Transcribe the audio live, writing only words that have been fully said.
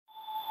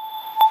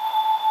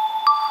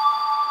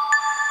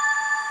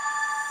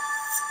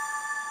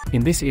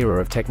In this era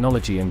of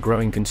technology and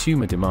growing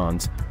consumer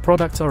demands,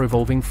 products are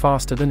evolving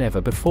faster than ever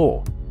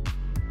before.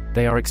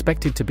 They are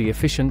expected to be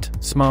efficient,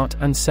 smart,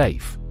 and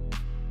safe.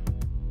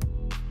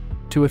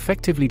 To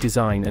effectively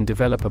design and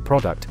develop a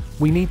product,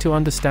 we need to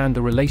understand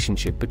the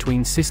relationship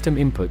between system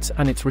inputs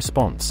and its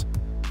response.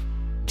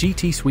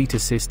 GT Suite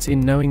assists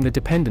in knowing the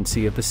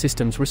dependency of the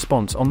system's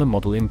response on the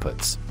model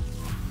inputs.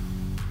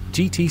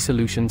 GT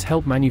Solutions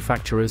help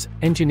manufacturers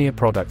engineer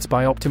products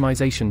by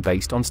optimization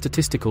based on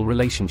statistical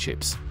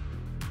relationships.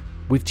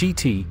 With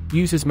GT,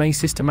 users may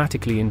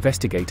systematically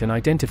investigate and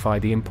identify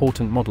the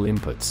important model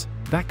inputs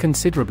that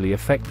considerably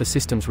affect the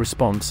system's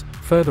response,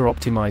 further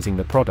optimizing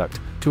the product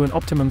to an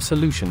optimum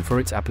solution for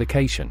its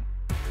application.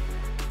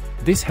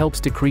 This helps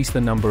decrease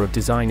the number of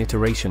design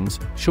iterations,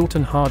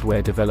 shorten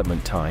hardware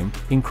development time,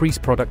 increase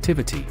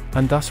productivity,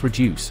 and thus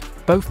reduce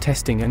both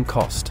testing and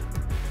cost.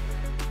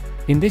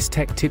 In this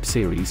Tech Tip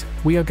series,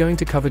 we are going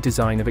to cover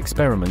design of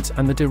experiments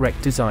and the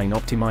Direct Design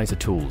Optimizer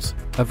tools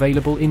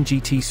available in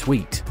GT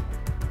Suite.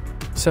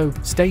 So,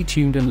 stay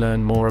tuned and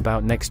learn more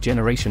about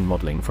next-generation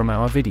modeling from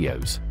our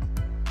videos.